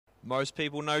Most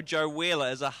people know Joe Wheeler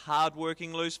as a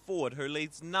hard-working loose forward who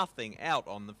leaves nothing out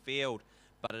on the field.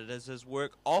 But it is his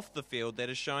work off the field that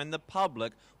has shown the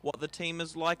public what the team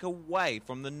is like away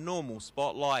from the normal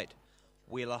spotlight.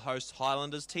 Wheeler hosts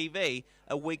Highlanders TV,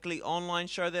 a weekly online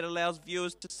show that allows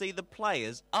viewers to see the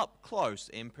players up close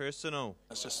and personal.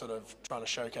 It's just sort of trying to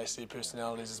showcase their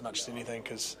personalities as much as anything,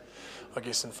 because I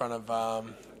guess in front of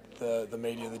the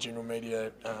media, the general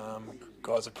media,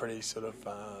 guys are pretty sort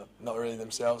of not really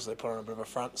themselves. They put on a bit of a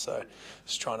front, so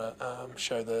just trying to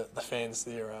show the fans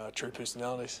their true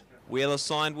personalities. Wheeler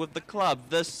signed with the club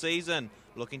this season,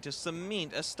 looking to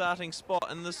cement a starting spot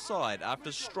in the side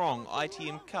after strong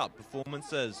ITM Cup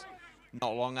performances.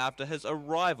 Not long after his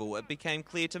arrival, it became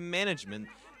clear to management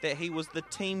that he was the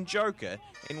team joker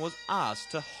and was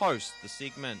asked to host the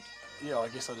segment. Yeah, I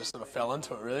guess I just sort of fell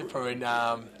into it really, probably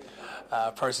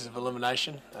process of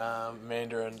elimination.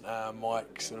 Amanda and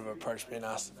Mike sort of approached me and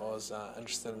asked if I was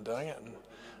interested in doing it, and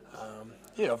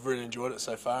yeah, I've really enjoyed it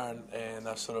so far, and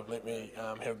they've sort of let me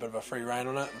have a bit of a free rein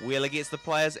on it. Wheeler gets the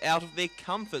players out of their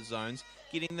comfort zones,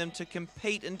 getting them to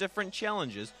compete in different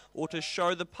challenges or to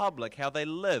show the public how they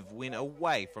live when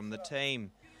away from the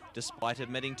team. Despite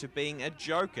admitting to being a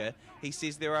joker, he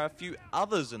says there are a few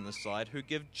others in the side who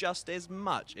give just as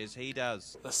much as he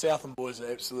does. The Southern boys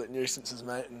are absolute nuisances,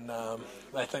 mate, and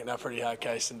they think they're pretty hard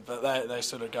casing, but they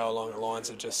sort of go along the lines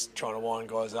of just trying to wind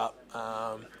guys up,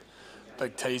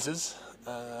 big teasers.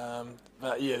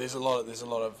 But yeah, there's a lot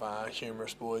of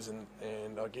humorous boys and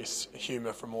I guess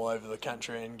humour from all over the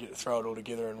country, and throw it all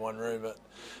together in one room.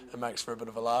 It makes for a bit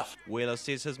of a laugh. Wheeler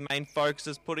says his main focus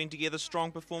is putting together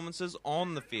strong performances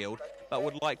on the field, but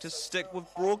would like to stick with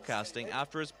broadcasting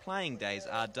after his playing days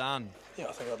are done. Yeah,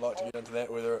 I think I'd like to get into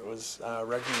that, whether it was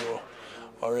rugby or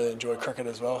I really enjoy cricket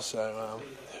as well. So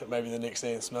maybe the next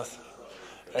Ian Smith.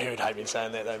 He would hate me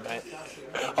saying that though, mate.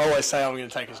 I always say I'm going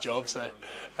to take his job, so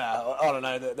I don't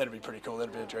know, that'd be pretty cool.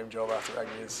 That'd be a dream job after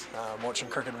rugby is. Watching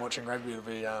cricket and watching rugby would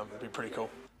be pretty cool.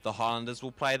 The Highlanders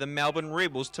will play the Melbourne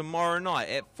Rebels tomorrow night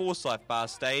at Forsyth Bar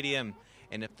Stadium.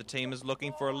 And if the team is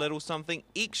looking for a little something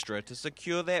extra to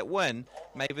secure that win,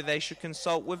 maybe they should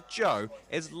consult with Joe,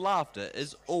 as laughter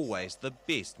is always the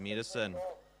best medicine.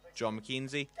 John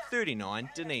McKenzie, 39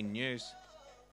 Dunedin News.